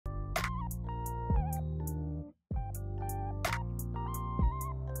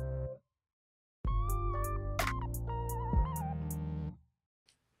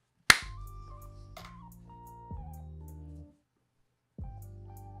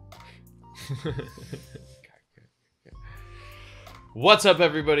What's up,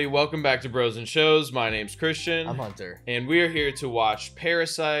 everybody? Welcome back to Bros and Shows. My name's Christian. I'm Hunter. And we're here to watch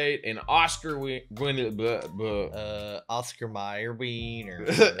Parasite, an Oscar-winning Oscar Mayer Wiener.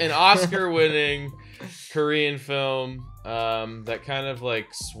 an Oscar-winning Korean film that kind of like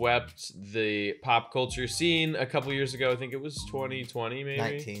swept the pop culture scene a couple years ago. I think it was 2020,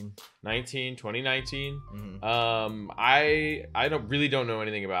 maybe 2019. Mm-hmm. I really don't know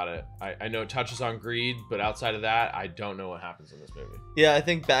anything about it. I know it touches on greed, but outside of that, I don't know what happens in this movie. Yeah, I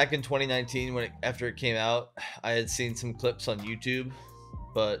think back in 2019 after it came out, I had seen some clips on YouTube,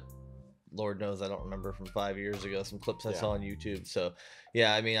 but Lord knows I don't remember from 5 years ago some clips I saw on YouTube. So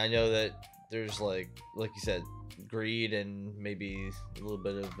yeah, I mean, I know that there's like you said, greed and maybe a little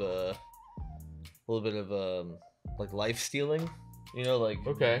bit of like life stealing, you know, like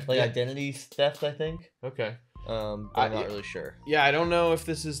identity theft, I think. Okay. But I'm not really sure. Yeah, I don't know if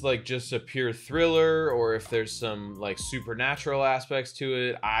this is like just a pure thriller or if there's some like supernatural aspects to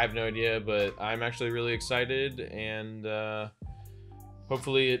it. I have no idea, but I'm actually really excited, and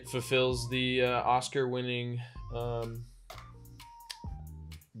hopefully it fulfills the Oscar-winning.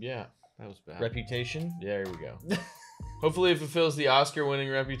 Yeah, that was bad. Reputation. Yeah, here we go. Hopefully it fulfills the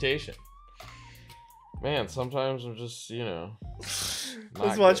Oscar-winning reputation. Man, sometimes I'm just, you know.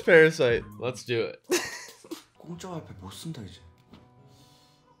 Let's watch Parasite. Let's do it. 공짜 와이파이 못 쓴다 이제.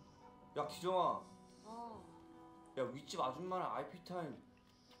 야 기정아. 야 윗집 아줌마랑 IP 타임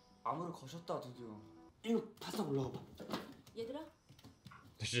암호를 거셨다 드디어. 이거 바싹 올라가 봐. 얘들아.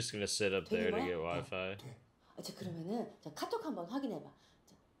 They're just gonna sit up there to get Wi-Fi. 자 그러면은 자 카톡 한번 확인해봐.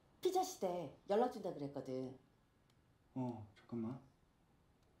 자, 피자 시대 연락 준다 그랬거든. 잠깐만.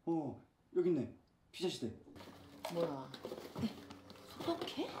 여기 있네. 피자 시대. 뭐야?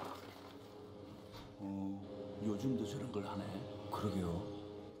 소독해? 요즘도 저런 걸 하네.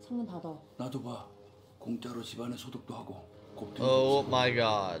 그러게요. 창문 닫아. 나도 봐. 공짜로 집안에 소독도 하고 곱등이. Oh my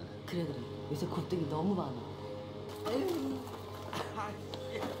god. 그래. 요새 곱등이 너무 많아.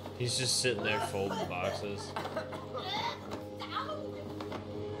 He's just sitting there folding boxes.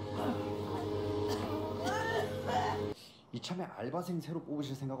 이참에 알바생 새로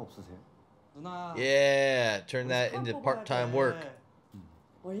뽑으실 생각 없으세요? 누나. Yeah, turn that into part-time work.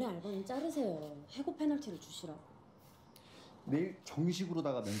 원래 알바는 자르세요. 해고 페널티를 주시라고. 내일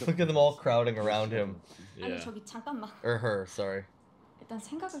정식으로다가 면접. Look at them all crowding around him. 아니 저기 잠깐만. Or her, sorry. 일단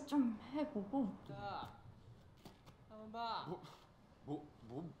생각을 좀 해보고. 자, 한번 봐.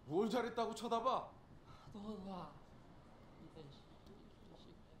 뭘 잘했다고 쳐다봐? 너 봐.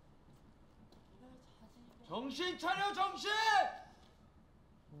 정신 차려, 정신!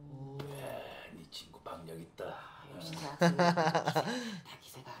 네 친구 박력 있다. 역시 대학생. 다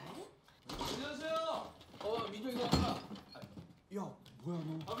기세가. 안녕하세요. 민정이 왔다. 야 뭐야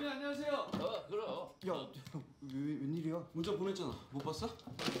너? 아버님 안녕하세요. 그럼. 야 웬일이야? 문자 보냈잖아. 못 봤어?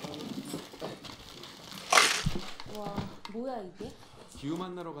 와 뭐야 이게? 기후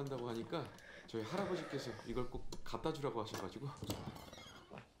만나러 간다고 하니까 저희 할아버지께서 이걸 꼭 갖다 주라고 하셔가지고.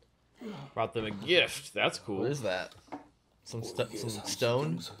 Brought them a gift. That's cool. What is that? Some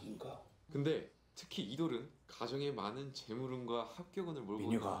stone? 근데 특히 이돌은 가정에 많은 재물운과 합격운을 몰고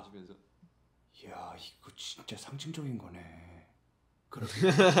민혁아. 가지면서. 야 이거 진짜 상징적인 거네. 그러게.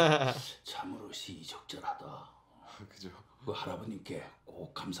 참으로 시의적절하다. 그죠. 그 할아버님께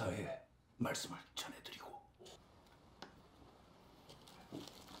꼭 감사의 말씀을 전해드리고.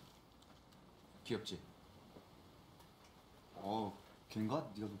 귀엽지?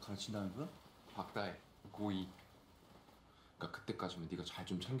 걔인가? 네가 너 가르친다는 거야? 박다혜 고2. 그러니까 그때까지면 네가 잘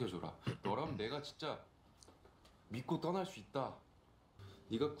좀 챙겨줘라. 너라면 내가 진짜 믿고 떠날 수 있다.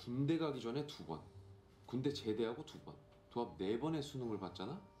 네가 군대 가기 전에 2번, 군대 제대하고 2번, 도합 4번의 수능을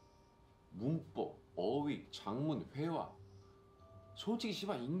봤잖아? 문법, 어휘, 장문, 회화. 솔직히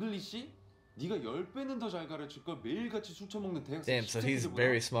씨발 잉글리시? 네가 10배는 더 잘 가르칠 걸 매일같이 술 처먹는 대학생. Damn, so he's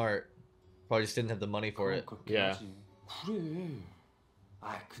very smart. Probably just didn't have the money for it. Yeah. 그래.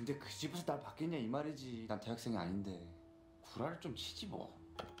 근데 그 집에서 날 받겠냐 이 말이지. 난 대학생이 아닌데. 구라를 좀 치지 뭐.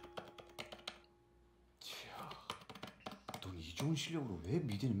 넌 이 좋은 실력으로 왜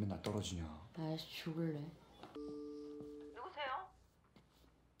미대는 맨날 떨어지냐? 날씨 죽을래. 누구세요?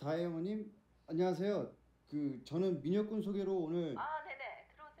 다혜 어머님 안녕하세요. 저는 민혁군 소개로 오늘. 네네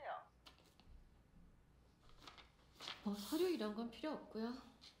들어오세요. 뭐 서류 이런 건 필요 없고요.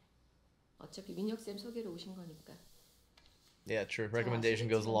 어차피 민혁 쌤 소개로 오신 거니까. Yeah, true. Recommendation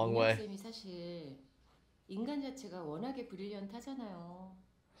goes a long way. 민혁 쌤이 사실 인간 자체가 워낙에 브릴리언트하잖아요.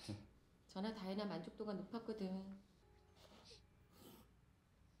 저나 다혜나 만족도가 높았거든.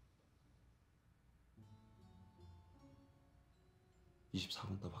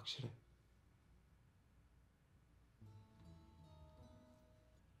 24번 답 확실해?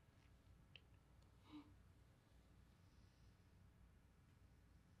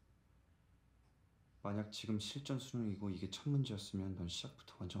 만약 지금 실전 수능이고 이게 첫 문제였으면 넌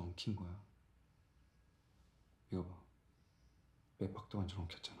시작부터 완전 엉킨 거야. 이거 봐. 맥박도 완전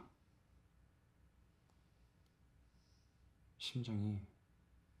엉켰잖아. 심장이.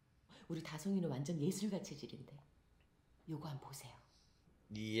 우리 다송이는 완전 예술가 체질인데. 요거 한번 보세요.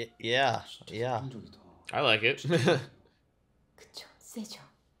 Yeah. 적이다. I like it. 그쵸? 세죠?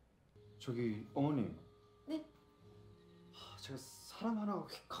 저기 어머님. 네? 제가 사람 하나가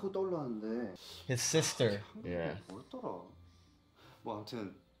휙 하고 떠올랐는데. His sister. Yeah. 뭐였더라? 뭐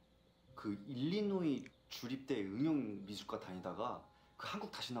아무튼 그 일리노이 주립대 응용미술과 다니다가 그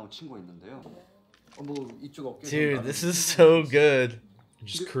한국 다시 나온 친구가 있는데요. 뭐 이쪽 업계. Dude, this is so good.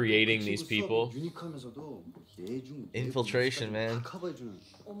 Just creating these people. 유니크하면서도 뭐 예중 Infiltration, man. 커버해주는.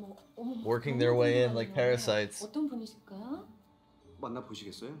 어머. Working their way in like parasites. 어떤 분이실까? 만나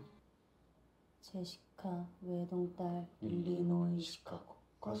보시겠어요? 제시카 외동딸 일리노이 시카고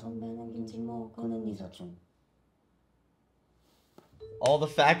과선배는 김진모 그는 이사촌. All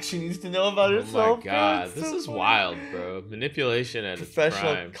the facts she needs to know about Oh herself. my god, bro. It's this so is funny. wild, bro. Manipulation at its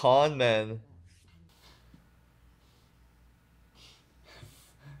Professional prime. con men.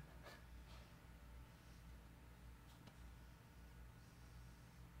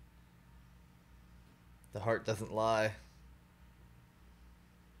 The heart doesn't lie.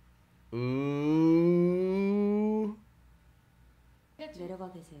 Ooh.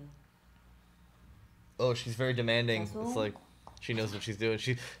 내려가 계세요. Oh, she's very demanding. Also- It's like she knows what she's doing.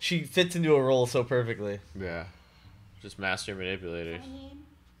 She fits into a role so perfectly. Yeah. Just master manipulator. 사장님,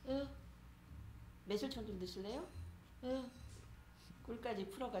 매실청 좀 드실래요? 꿀까지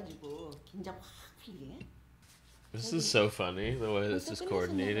풀어가지고 긴장 확 풀게. This is so funny, the way this is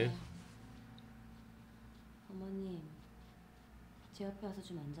coordinated. 어머님, 제 옆에 와서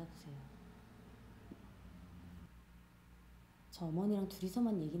좀 앉아보세요. 저 어머니랑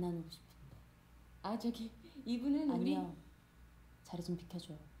둘이서만 얘기 나누고 싶은데. 아 저기 이분은 우리 아니요, 자리 좀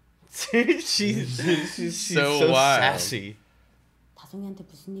비켜줘요. Dude, she's So so wild. sassy. 다송이한테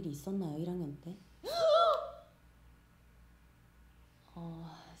무슨 일이 있었나요, 1학년 때?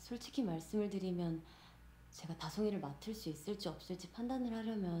 솔직히 말씀을 드리면 제가 다송이를 맡을 수 있을지 없을지 판단을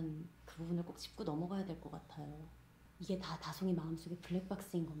하려면 그 부분을 꼭 짚고 넘어가야 될 것 같아요. 이게 다 다송이 마음속의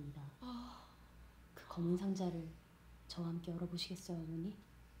블랙박스인 겁니다. 그 검은 상자를 저와 함께 열어보시겠어요, 어머니?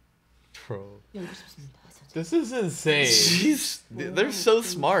 Bro. 열고 싶습니다. 저. This is insane. They're so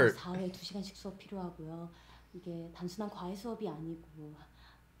smart. 4회 2시간씩 수업 필요하고요. 이게 단순한 과외 수업이 아니고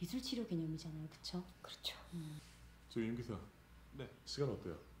미술 치료 개념이잖아요, 그렇죠? 그렇죠. 저 윤기사. 네. 시간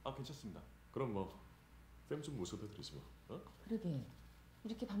어때요? 아 괜찮습니다. 그럼 뭐 쌤 좀 모셔다 드리지 뭐. 어? 그러게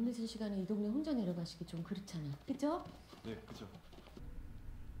이렇게 밤늦은 시간에 이 동네 혼자 내려가시기 좀 그렇잖아. 그죠? 네, 그죠.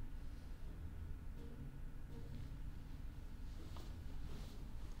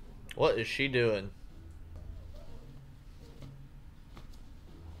 What is she doing?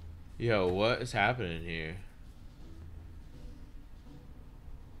 Yo, what is happening here?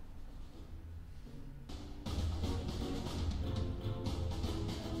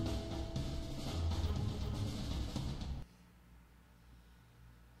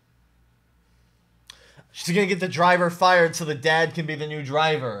 She's gonna get the driver fired so the dad can be the new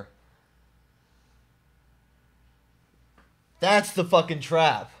driver. That's the fucking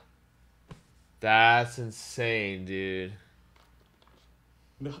trap. That's insane, dude.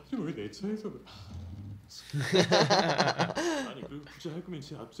 근데 하필 왜 내 차에서 아니 그 굳이 할 거면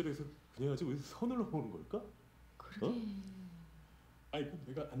제 앞자리에서 그냥 하지 왜 선을 넘어오는 걸까? 그러게. 어? 아니 뭐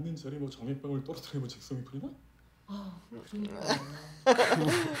내가 앉는 자리에 뭐 정액방울 떨어뜨리면 직성이 풀리나? 아 그러니까.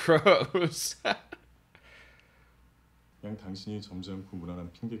 Gross. 그냥 당신이 점잖고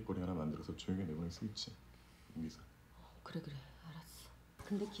무난한 핑계거리 하나 만들어서 조용히 내보낼 수 있지. 윤기사. 그래 알았어.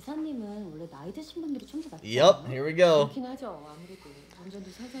 근데 기사님은 원래 나이 드신 분들이 좀 더 낫잖아요. Yup, here we go. 그렇긴 하죠. 아무래도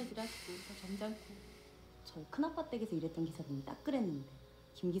운전도 살살들 하시고 더 점잖고. 저희 큰아빠 댁에서 일했던 기사님이 딱 그랬는데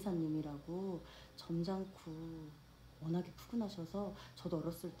김 기사님이라고 점잖고 워낙에 푸근하셔서 저도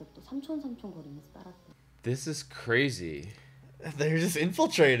어렸을 때부터 삼촌 거리면서 따랐대요. This is crazy. They're just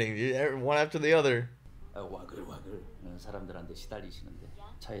infiltrating, dude, one after the other. 와글와글 사람들한테 시달리시는데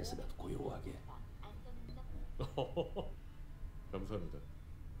차에서라도 고요하게. 감사합니다.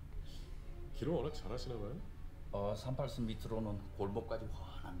 길을 워낙 잘하시나 봐요. 38선 밑으로는 골목까지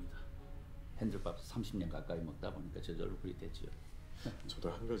훤합니다. 핸들밥 30년 가까이 먹다 보니까 저절로 그리 됐지요.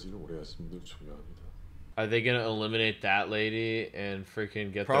 저도 한 가지는 오래 하신 분들 존경합니다. Are they gonna eliminate that lady and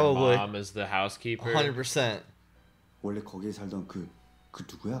freaking get Probably. their mom as the housekeeper? 100%. 원래 거기에 살던 그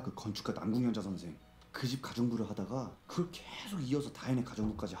누구야? 그 건축가 남궁연자 선생. 그 집 가정부를 하다가 그걸 계속 이어서 다인의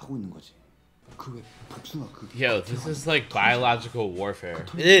가정부까지 하고 있는 거지. Yo, this is like biological warfare.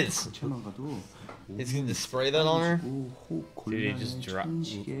 It is. He's gonna just spray that on her. Dude, he just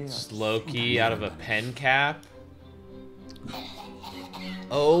dropped low key out of a pen cap.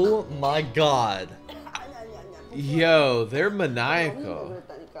 Oh my god. Yo, they're maniacal.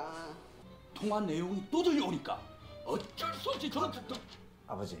 통화 내용이 또 들려오니까 어쩔 수 없이 저런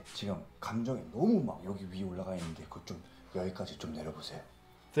아버지, 지금 감정이 너무 막 여기 위에 올라가 있는데 그것 좀 여기까지 좀 내려보세요.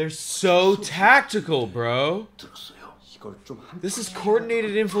 They're so tactical, bro. 들었어요. 이걸 좀 한. This is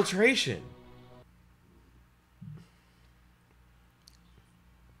coordinated infiltration.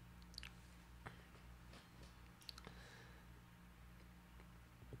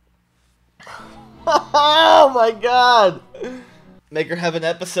 Oh my god! Make her have an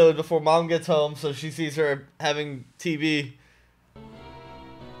episode before mom gets home so she sees her having TV.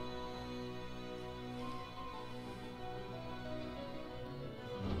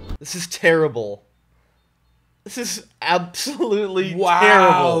 This is terrible. This is absolutely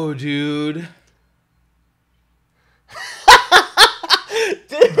terrible. Dude.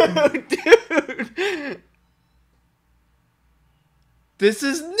 Dude. This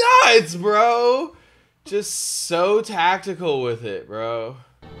is nuts, bro. Just so tactical with it, bro.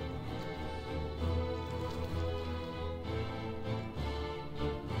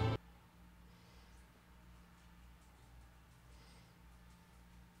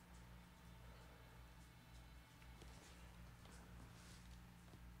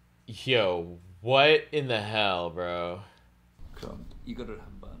 Yo, what in the hell, bro? 그럼 이거를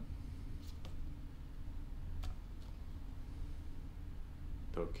한번.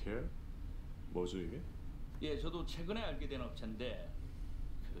 더 케어? 뭐죠 이게? 예, 저도 최근에 알게 된 업체인데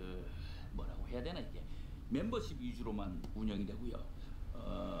그 뭐라고 해야 되나 이게 멤버십 위주로만 운영이 되고요.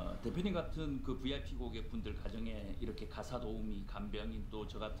 대표님 같은 그 VIP 고객분들 가정에 이렇게 가사 도우미, 간병인 또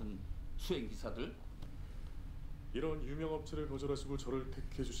저 같은 수행 기사들 이런 유명 업체를 거절하시고 저를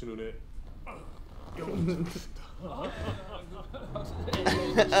택해 주신 은혜 영원합니다. Oh,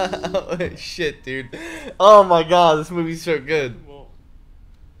 shit, dude. Oh my god, this movie's so good.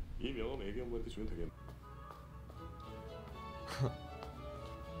 뭐이 명함 애기 엄마한테 주면 되겠네.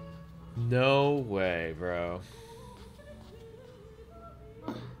 No way, bro.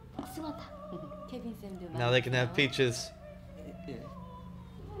 케빈 쌤도 Now they can have peaches.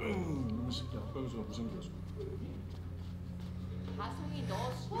 음식이 아빠가 좀 무생겨줘. 다송이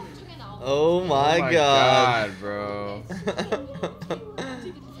너 수업 중에 나오고. Oh my Oh my god. god, bro.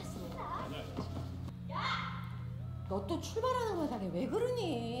 너 또 출발하는 거야, 다게 왜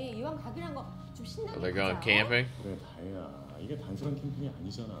그러니? 이왕 가기란 거 좀 신나게. Are they going 하자. camping? 그래 다혜야, 이게 단순한 캠핑이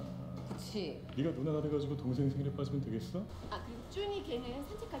아니잖아. 그치. 네가 누나 나 돼가지고 동생 생일에 빠지면 되겠어? 아 그리고 쭈니 걔는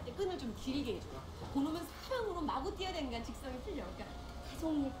산책할 때 끈을 좀 길게 해줘. 그러면 사방으로 마구 뛰어다니까 직성이 풀려. 그러니까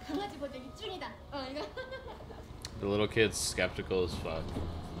다송이 강아지 버전이 쭈니다. 이거. The little kid's skeptical as fuck.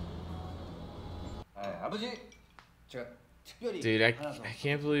 아버지, 제가 특별히 Dude, I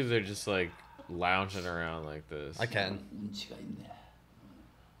can't believe they're just like lounging around like this. I can. 운치가 있네.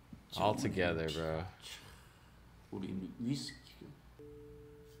 All together, bro. 우리 위스키.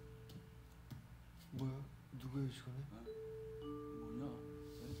 뭐야? 누구야 이 시간에? 뭐냐?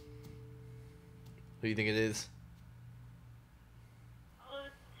 Who do you think it is?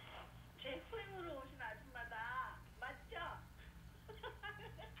 제 소임으로 오신 아줌마다 맞죠?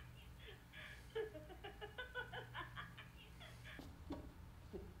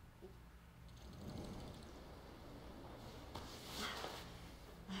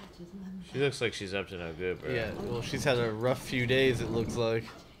 She looks like she's up to no good, bro. Yeah, well, she's had a rough few days, it looks like.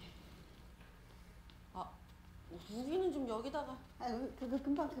 무기는 좀 여기다가. 아유, 그거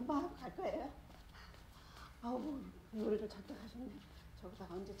금방 갈 거예요. 아우, 요리를 잔뜩 하셨네. 저기다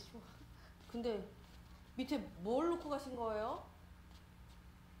언제 치워? 근데 밑에 뭘 놓고 가신 거예요?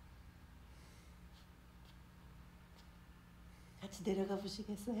 같이 내려가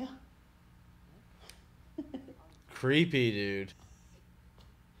보시겠어요? Creepy, dude.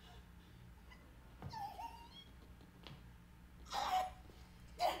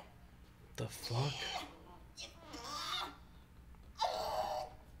 The fuck?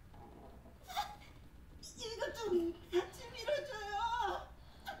 이거 좀 밀어줘요.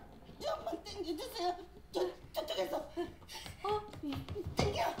 좀만 당겨주세요. 저쪽에서.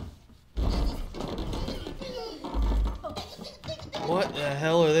 당겨. What the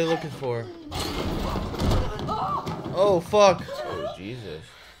hell are they looking for? Oh, fuck. Oh, Jesus.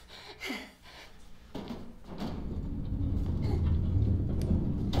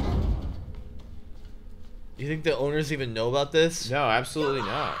 You think the owners even know about this? No, absolutely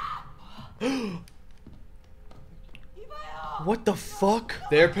not. What the fuck?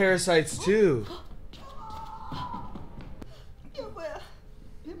 They're parasites too. 여보야,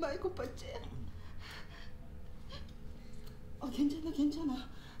 배 많이 고팠지? 괜찮아.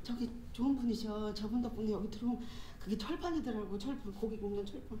 저기 좋은 분이셔. 저분 덕분에 여기 들어오면 그게 철판이더라고. 철판, 고기 굽는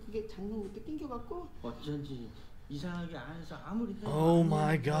철판. 그게 장롱 밑에 낑겨갖고 어쩐지 이상하게 안에서 아무리 해도 Oh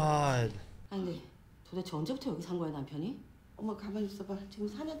my god. 아니 근데 도대체 언제부터 여기 산 거야 남편이? 엄마 가만히 있어봐. 지금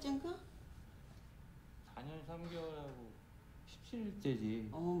 4년째인가? 4년 3개월하고 17일째지.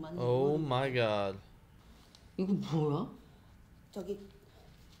 맞네. Oh my god. 이거 뭐야? 저기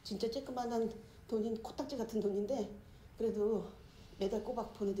진짜 쬐끄만한 돈인 코딱지 같은 돈인데 그래도 매달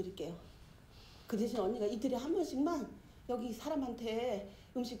꼬박 보내드릴게요. 그 대신 언니가 이틀에 한 번씩만 여기 사람한테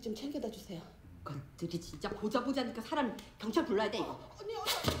음식 좀 챙겨다 주세요. 것들이 진짜 보자니까 사람 경찰 불러야 돼 이거. 언니.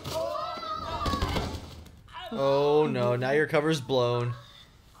 Oh no, now your cover's blown.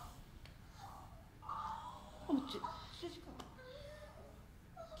 어머, 쇠지가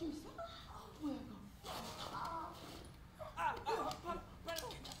김 있어? 뭐야 이거?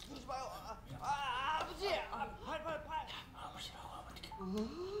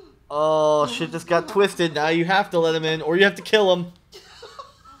 Oh, shit just got twisted. Now you have to let him in, or you have to kill him.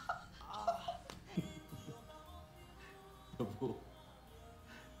 여보,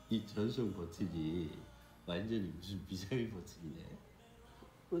 이 전송 버튼이 완전히 무슨 미사일 버튼이네.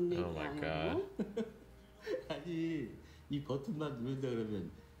 뭔 Oh my god. 아니, 이 버튼만 누른다 그러면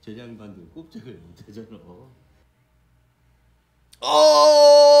저 양반들 꼼짝을 못하잖아.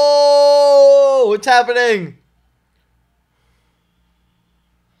 Oh, what's happening?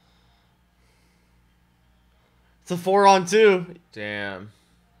 It's a 4-on-2. Damn.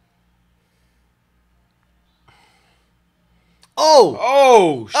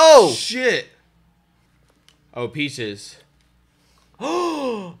 Oh! Oh shit. Oh, pieces.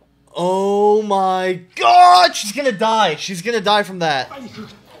 Oh my god! She's gonna die. She's gonna die from that.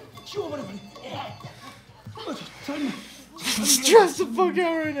 Stress the fuck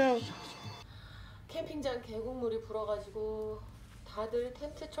out right now. 캠핑장 계곡물이 불어가지고 다들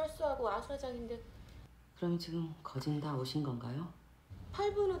텐트 철수하고 아수라장인데 그럼 지금 거진 다 오신 건가요?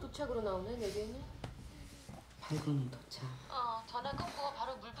 8분 후 도착으로 나오네 내비는. 8분 도착. 전화 끊고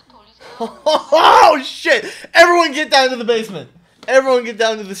바로 물부터 올리세요. Oh shit! Everyone get down to the basement. Everyone get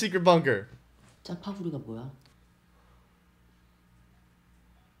down to the secret bunker. 짜파구리가 뭐야?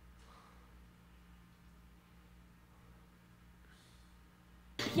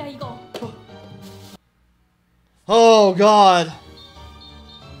 야 이거. Oh god.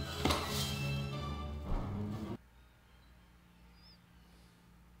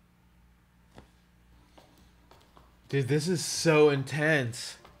 Dude, this is so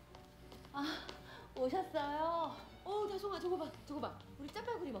intense. 오셨어요. 다송아 저거 봐. 우리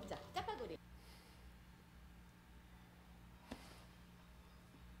짜파구리 먹자. 짜파구리.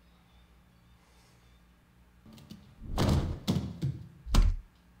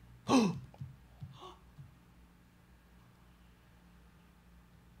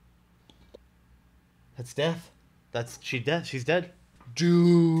 That's death. She's dead. She's dead.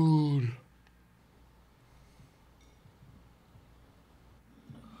 Dude.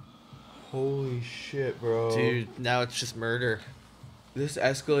 Holy shit, bro. Dude, now it's just murder. This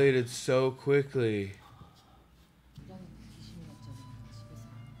escalated so quickly.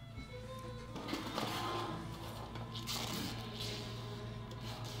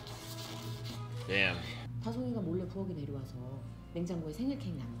 Damn. 다송이가 몰래 부엌에 내려와서 냉장고에 생일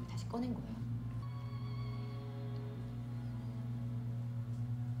케이크 남은 걸 다시 꺼낸 거야.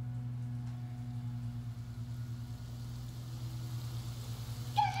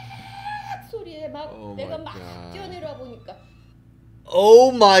 소리에 막 Oh 내가 my 막 God. 뛰어내려와 보니까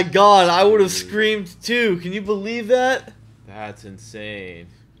Oh my god, I would have screamed too. Can you believe that? That's insane.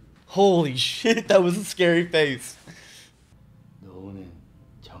 Holy shit, that was a scary face. 너는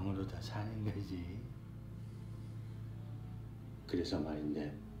정으로 다 사는 거지. 그래서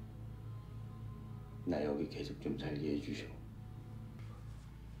말인데 나 여기 계속 좀 살게 해주셔.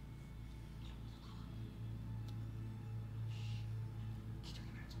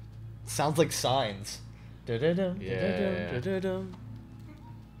 Sounds like signs. Da-da-dum, Yeah. da-da-dum, da-da-dum.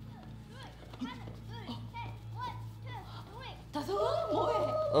 다송아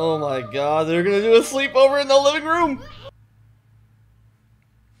뭐해? Oh my god, they're gonna do a sleepover in the living room.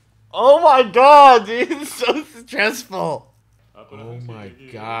 Oh my god, dude, it's so stressful. Oh my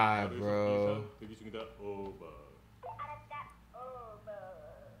god, bro.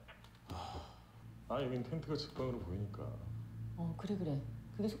 아 여긴 텐트가 직방으로 보이니까. 그래.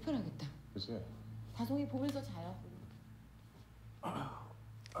 그게 속편하겠다. 그치? 다송이 보면서 자요.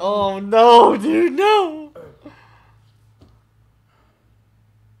 Oh no, dude, no.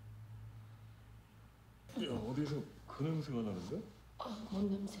 그 냄새가 나는데? 뭔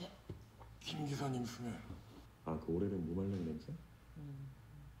냄새? 김 기사님 스멜. 아, 그 오래된 무말랭이 냄새?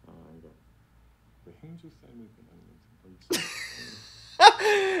 아, 아니다. 그 행주 삶을 때 나는 냄새.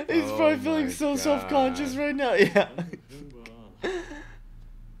 He's probably feeling so self-conscious right now. Yeah.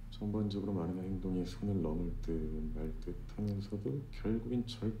 전반적으로 말이나 행동이 손을 넘을 듯 말 듯 하면서도 결국엔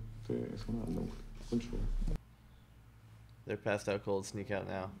절대 손을 안 넘고 그건 좋아. They're passed out cold. Sneak out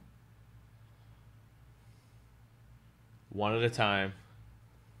now. One at a time.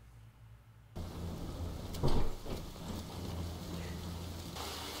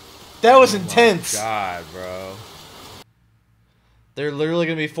 That was intense. God, bro. They're literally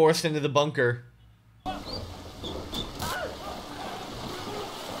gonna be forced into the bunker.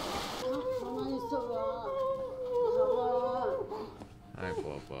 가만히 있어봐. 봐봐. Alright,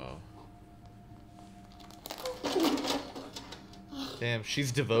 Bobo. Damn,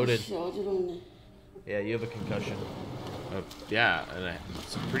 she's devoted. 어지럽네. Yeah, you have a concussion. Yeah, and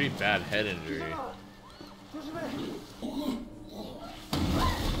it's a pretty bad head injury.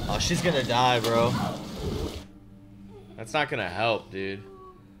 Oh, she's gonna die, bro. That's not gonna help, dude.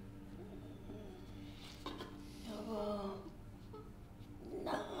 여보,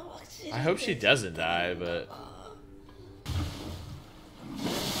 나 확실히. I hope she doesn't die, but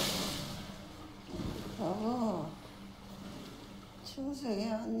여보,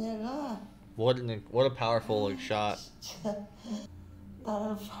 충성의 언니가 What a powerful like, shot. 진짜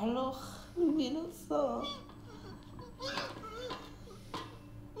나를 발로 밀었어.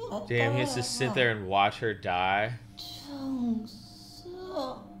 damn, he has to sit there and watch her die. 충성.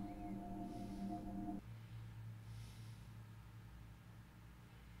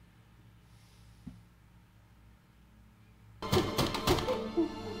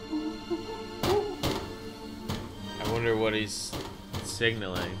 I wonder what he's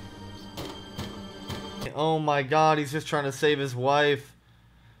signaling. Oh my god, he's just trying to save his wife.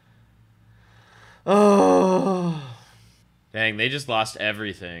 Oh. Dang, they just lost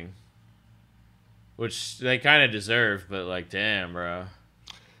everything. Which they kind of deserve, but like, damn, bro.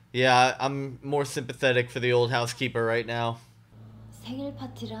 Yeah, I'm more sympathetic for the old housekeeper right now. 생일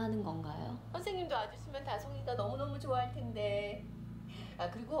파티를 하는 건가요? 선생님도 와주시면 다송이가 너무너무 좋아할 텐데. 아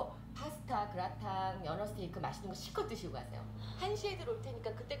그리고 파스타, 그라탕, 연어 스테이크 맛있는 거 실컷 드시고 가세요. 1시에 들어올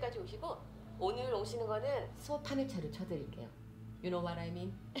테니까 그때까지 오시고 오늘 오시는 거는 소 8회차로 쳐드릴게요. You know what I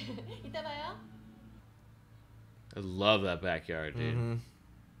mean? 이따 봐요. I love that backyard, dude. Mm-hmm.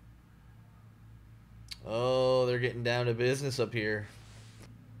 Oh, they're getting down to business up here.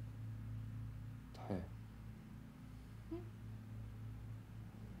 다 해.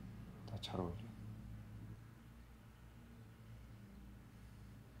 다 잘 어울려.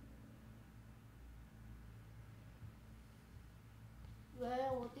 왜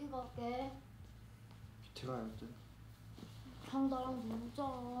어디 가게? 밑에 가야 돼. 그냥 나랑 놀자.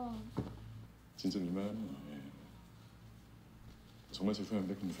 진짜 미안해. 정말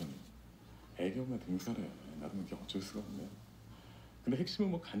죄송합니다, 김사님. 애교가 등살해. 나도 이게 어쩔 수가 없네. 근데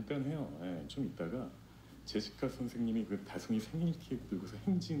핵심은 뭐 간단해요. 좀 이따가 제시카 선생님이 그 다송이 생일 케이크 들고서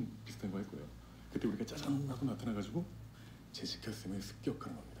행진 비슷한 거 할 거예요. 그때 우리가 짜잔 하고 나타나가지고 제시카 쌤을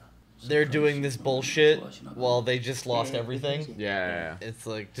습격하는 겁니다. They're doing this bullshit while they just lost everything. Yeah. It's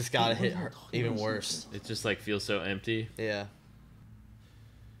like just gotta hit her even worse. It just like feels so empty. Yeah.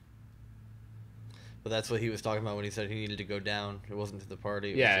 But that's what he was talking about when he said he needed to go down. It wasn't to the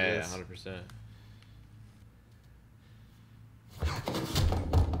party. It was to Yeah, this. 100%.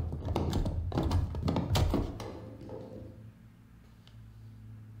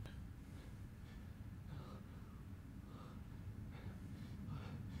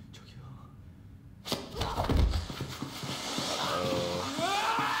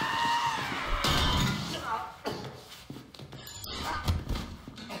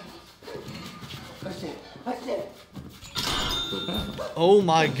 Oh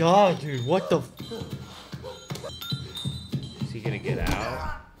my god, dude. What the... Is he gonna get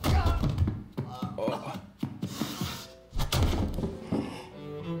out? Oh.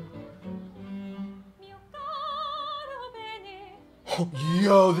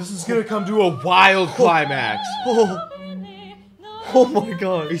 Yo, this is gonna come to a wild climax. Oh my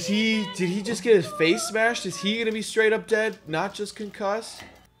god. Did he just get his face smashed? Is he gonna be straight up dead? Not just concussed?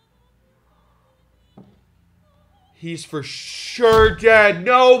 He's for sure dead.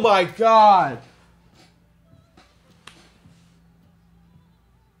 No, my god.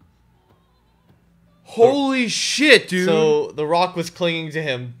 Holy shit, dude. So the Rock was clinging to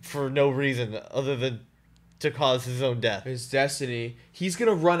him for no reason other than to cause his own death. His destiny. He's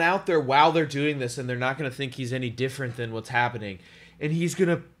gonna run out there while they're doing this, and they're not gonna think he's any different than what's happening. And he's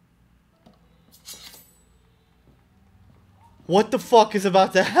gonna... What the fuck is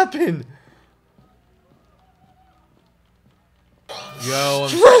about to happen? Yo, I'm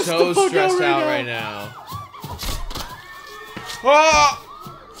Stress so the fuck stressed out out right right now. Ah!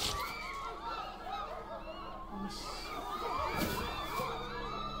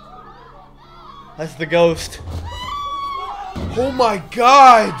 That's the ghost. Oh my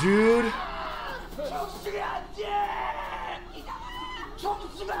god, dude.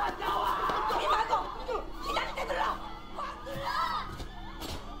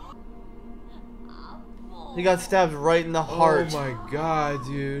 He got stabbed right in the heart. Oh my god,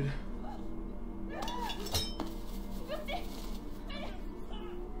 dude.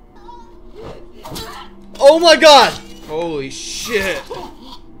 Oh my god! Holy shit.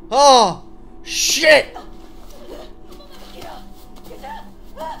 Oh, shit!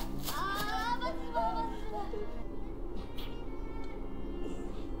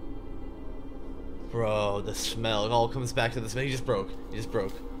 Bro, the smell. It all comes back to the smell. He just broke. He just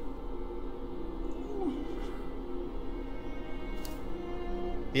broke.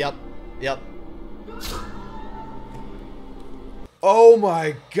 Yep. Yep. Oh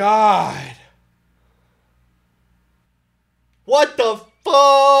my god. What the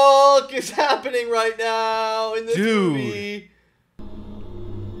fuck is happening right now in this Dude. movie?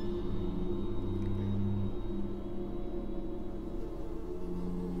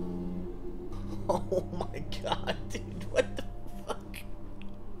 Oh my god, dude. What the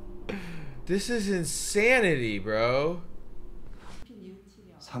fuck? This is insanity, bro.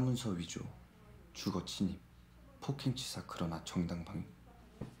 사문서 위조, 주거 침입, 폭행치사 그러나 정당방위.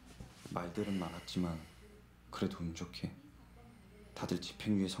 말들은 많았지만 그래도 운 좋게 다들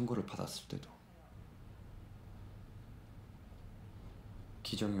집행유예 선고를 받았을 때도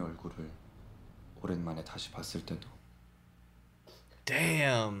기정의 얼굴을 오랜만에 다시 봤을 때도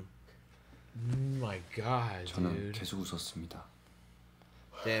Damn. Oh my god, 저는 dude. 계속 웃었습니다.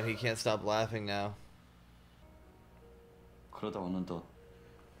 Damn, he can't stop laughing now. 그러다 어느덧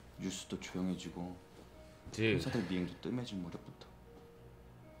뉴스도 조용해지고 Dude. 회사들 미행도 뜸해질 무렵부터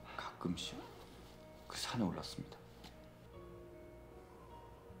가끔씩 그 산에 올랐습니다.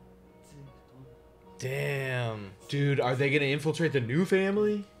 Damn. Dude, are they gonna infiltrate the new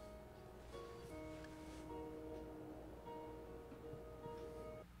family?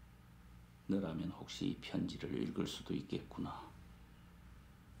 너라면 혹시 이 편지를 읽을 수도 있겠구나.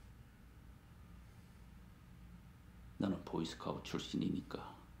 나는 보이스카우트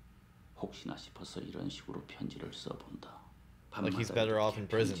출신이니까 혹시나 싶어서 이런 식으로 편지를 써본다. Like he's 밤마다 better off in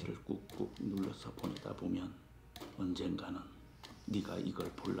이렇게 prison. 편지를 꾹꾹 눌러서 보내다 보면 언젠가는 네가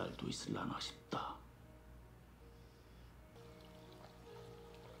이걸 볼 날도 있을라나 싶다.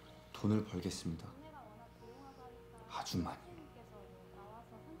 돈을 벌겠습니다. 아주 많이.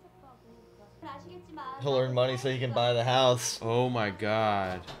 He'll earn money so he can buy the house. Oh my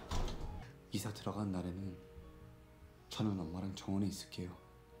god. 이사 들어간 날에는 저는 엄마랑 정원에 있을게요.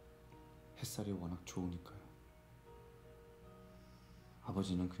 햇살이 워낙 좋으니까요.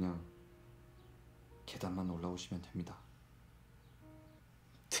 아버지는 그냥 계단만 올라오시면 됩니다.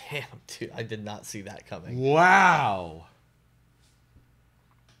 Damn, dude, I did not see that coming. Wow.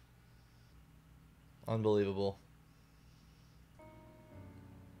 Unbelievable.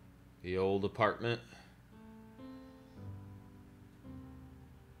 The old apartment.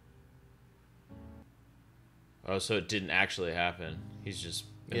 Oh, so it didn't actually happen. He's just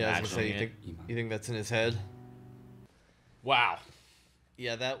Yeah, I was gonna imagining say, it. you think that's in his head? Wow.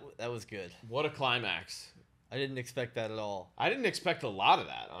 Yeah, that was good. What a climax. I didn't expect that at all. I didn't expect a lot of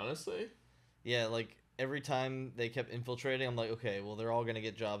that, honestly. Yeah, like every time they kept infiltrating, I'm like, okay, well they're all gonna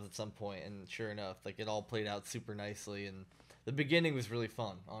get jobs at some point, and sure enough, like it all played out super nicely, and the beginning was really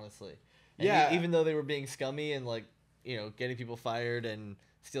fun, honestly. And Yeah. even though they were being scummy and like, you know, getting people fired and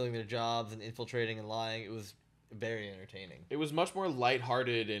stealing their jobs and infiltrating and lying, it was very entertaining. It was much more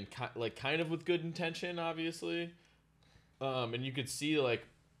lighthearted and kind of with good intention, obviously. And you could see like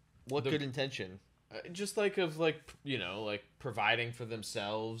What good intention? just like of like you know like providing for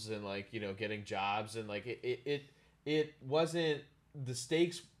themselves and like you know getting jobs and like it wasn't, the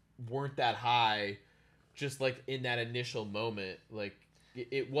stakes weren't that high, just like in that initial moment. Like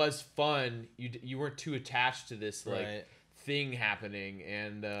it was fun. You weren't too attached to this like Right. thing happening,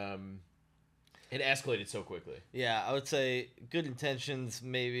 and it escalated so quickly. Yeah, I would say good intentions.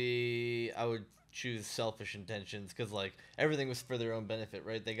 Maybe I would choose selfish intentions because like everything was for their own benefit,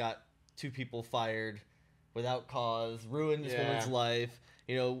 right? They got 2 people fired without cause, ruined this Yeah. woman's life.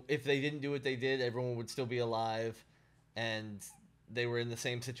 You know, if they didn't do what they did, everyone would still be alive, and they were in the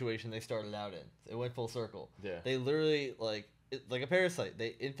same situation they started out in. It went full circle. Yeah. They literally like a parasite.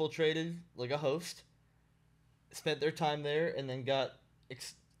 They infiltrated like a host, spent their time there and then got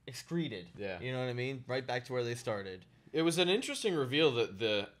excreted. Yeah. You know what I mean? Right back to where they started. It was an interesting reveal that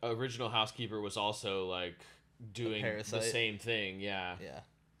the original housekeeper was also like doing the same thing. Yeah.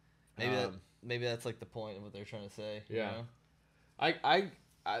 Yeah. Maybe that's like the point of what they're trying to say. Yeah. You know? I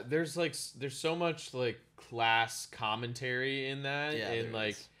there's so much like class commentary in that, and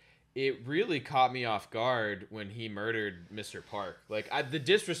like it really caught me off guard when he murdered Mr. Park. Like the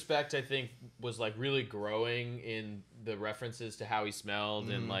disrespect I think was like really growing in the references to how he smelled,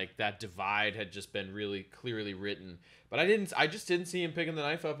 and like that divide had just been really clearly written. But I just didn't see him picking the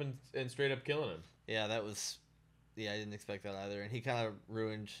knife up and straight up killing him. Yeah, that was. Yeah, I didn't expect that either, and he kind of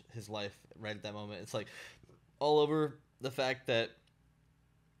ruined his life right at that moment. It's like all over the fact that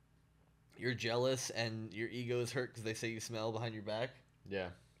you're jealous and your ego is hurt because they say you smell behind your back. Yeah.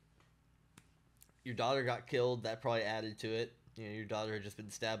 Your daughter got killed. That probably added to it. You know, your daughter had just been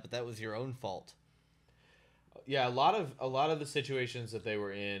stabbed, but that was your own fault. Yeah, a lot of the situations that they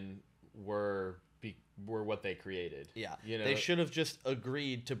were in were what they created. Yeah, you know, they should have just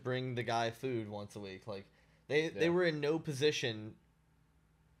agreed to bring the guy food once a week. Like they were in no position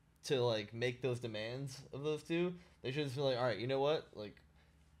to like make those demands of those two. They should just be like, all right, you know what? Like,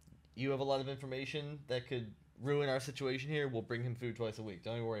 you have a lot of information that could ruin our situation here. We'll bring him food twice a week.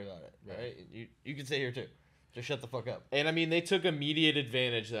 Don't even worry about it. Right? You can stay here too. Just shut the fuck up. And I mean, they took immediate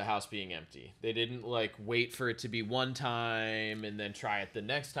advantage of the house being empty. They didn't like wait for it to be one time and then try it the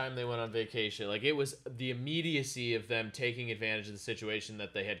next time they went on vacation. Like it was the immediacy of them taking advantage of the situation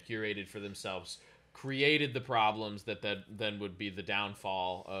that they had curated for themselves, created the problems that then would be the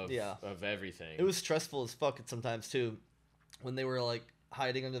downfall of everything. It was stressful as fuck sometimes too, when they were like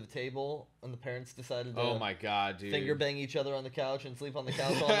hiding under the table and the parents decided to oh my god, dude, finger bang each other on the couch and sleep on the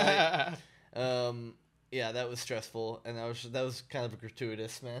couch all night. Yeah, that was stressful, and that was kind of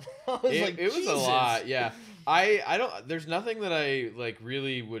gratuitous, man. It was a lot, yeah. I don't. There's nothing that I like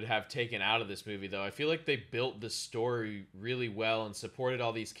really would have taken out of this movie, though. I feel like they built the story really well and supported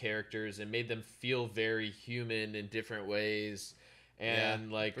all these characters and made them feel very human in different ways. And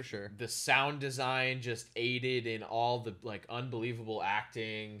like for sure, the sound design just aided in all the like unbelievable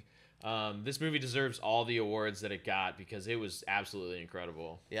acting. This movie deserves all the awards that it got because it was absolutely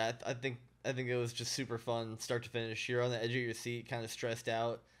incredible. Yeah, I think it was just super fun, start to finish. You're on the edge of your seat, kind of stressed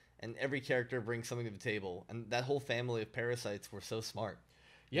out, and every character brings something to the table. And that whole family of parasites were so smart.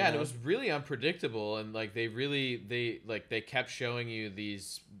 Yeah, and it was really unpredictable, and like they kept showing you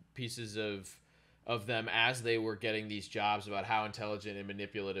these pieces of them as they were getting these jobs about how intelligent and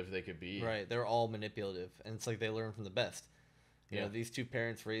manipulative they could be. Right, they're all manipulative, and it's like they learn from the best. You know, these two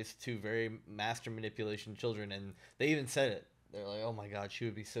parents raised two very master manipulation children, and they even said it. They're like, oh my god, she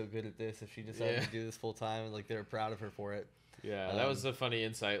would be so good at this if she decided to do this full time, and like they were proud of her for it. Yeah, that was a funny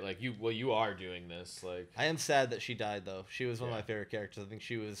insight. Like you are doing this. Like I am sad that she died though. She was one of my favorite characters. I think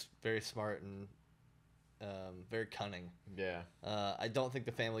she was very smart and very cunning. Yeah. I don't think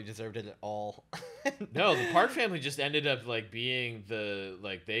the family deserved it at all. No, the Park family just ended up like being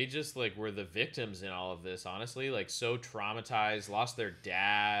they just like were the victims in all of this, honestly. Like so traumatized, lost their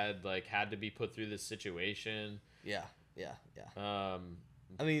dad, like had to be put through this situation. Yeah.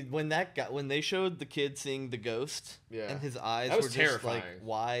 I mean, when they showed the kid seeing the ghost, and his eyes were just terrifying. like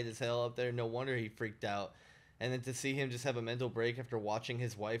wide as hell up there, no wonder he freaked out. And then to see him just have a mental break after watching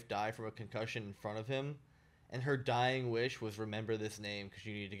his wife die from a concussion in front of him, and her dying wish was remember this name because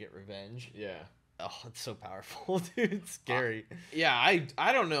you need to get revenge. Yeah. Oh, it's so powerful, dude. It's scary. Yeah,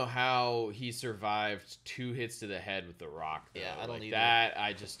 I don't know how he survived 2 hits to the head with the rock. Though. Yeah, I don't either. That.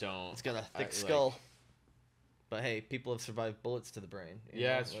 I just don't. It's got a thick skull. But hey, people have survived bullets to the brain.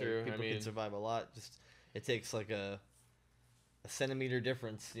 Yeah, it's true. People can survive a lot. Just it takes like a centimeter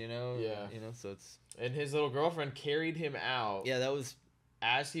difference, you know. Yeah. You know, so it's. And his little girlfriend carried him out. Yeah, that was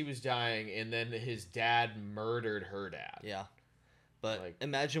as he was dying, and then his dad murdered her dad. Yeah, but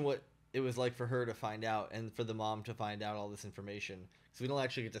imagine what it was like for her to find out, and for the mom to find out all this information, because we don't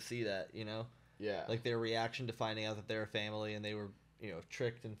actually get to see that, you know. Yeah. Like their reaction to finding out that they're a family and they were, you know,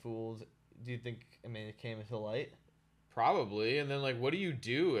 tricked and fooled. Do you think, I mean, it came into light? Probably. And then, like, what do you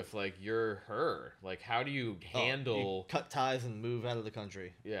do if, like, you're her? Like, how do you handle... You cut ties and move out of the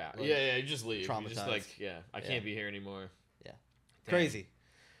country. Yeah. Like, you just leave. Traumatized. You just, like, I can't be here anymore. Yeah. Dang. Crazy.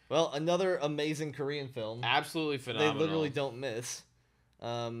 Well, another amazing Korean film. Absolutely phenomenal. They literally don't miss.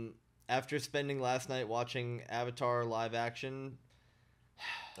 After spending last night watching Avatar live action...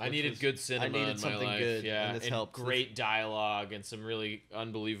 I needed good cinema in my life. Good, yeah, and this and helped. Great dialogue and some really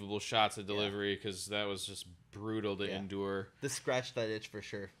unbelievable shots of delivery because that was just brutal to endure. This scratched that itch for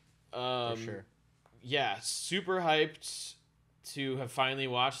sure. Yeah, super hyped. to have finally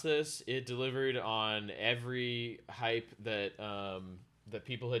watched this. It delivered on every hype that that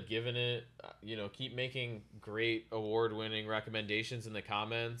people had given it. You know, keep making great award-winning recommendations in the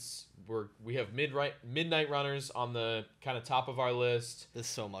comments. We have Midnight Runners on the kind of top of our list. There's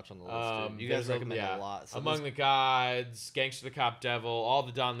so much on the list, dude. You guys recommend a lot. So Among the Gods, Gangster the Cop Devil, all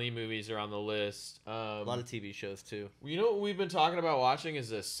the Don Lee movies are on the list. A lot of TV shows too. You know what we've been talking about watching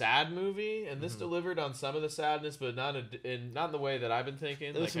is a sad movie, and this delivered on some of the sadness, but not in the way that I've been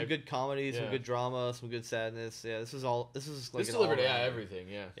thinking. There was some good comedy, some good drama, some good sadness. Yeah, this is like this delivered everything.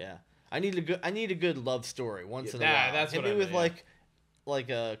 Yeah. I need a good love story once in a while. That's Hit what me I with meant, like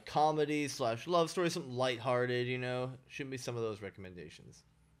a comedy / love story, something lighthearted. You know, should be some of those recommendations.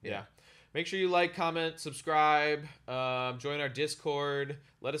 Yeah. Make sure you like, comment, subscribe, join our Discord.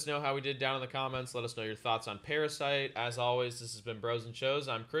 Let us know how we did down in the comments. Let us know your thoughts on Parasite. As always, this has been Bros and Shows.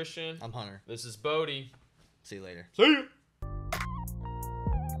 I'm Christian. I'm Hunter. This is Bodie. See you later. See ya.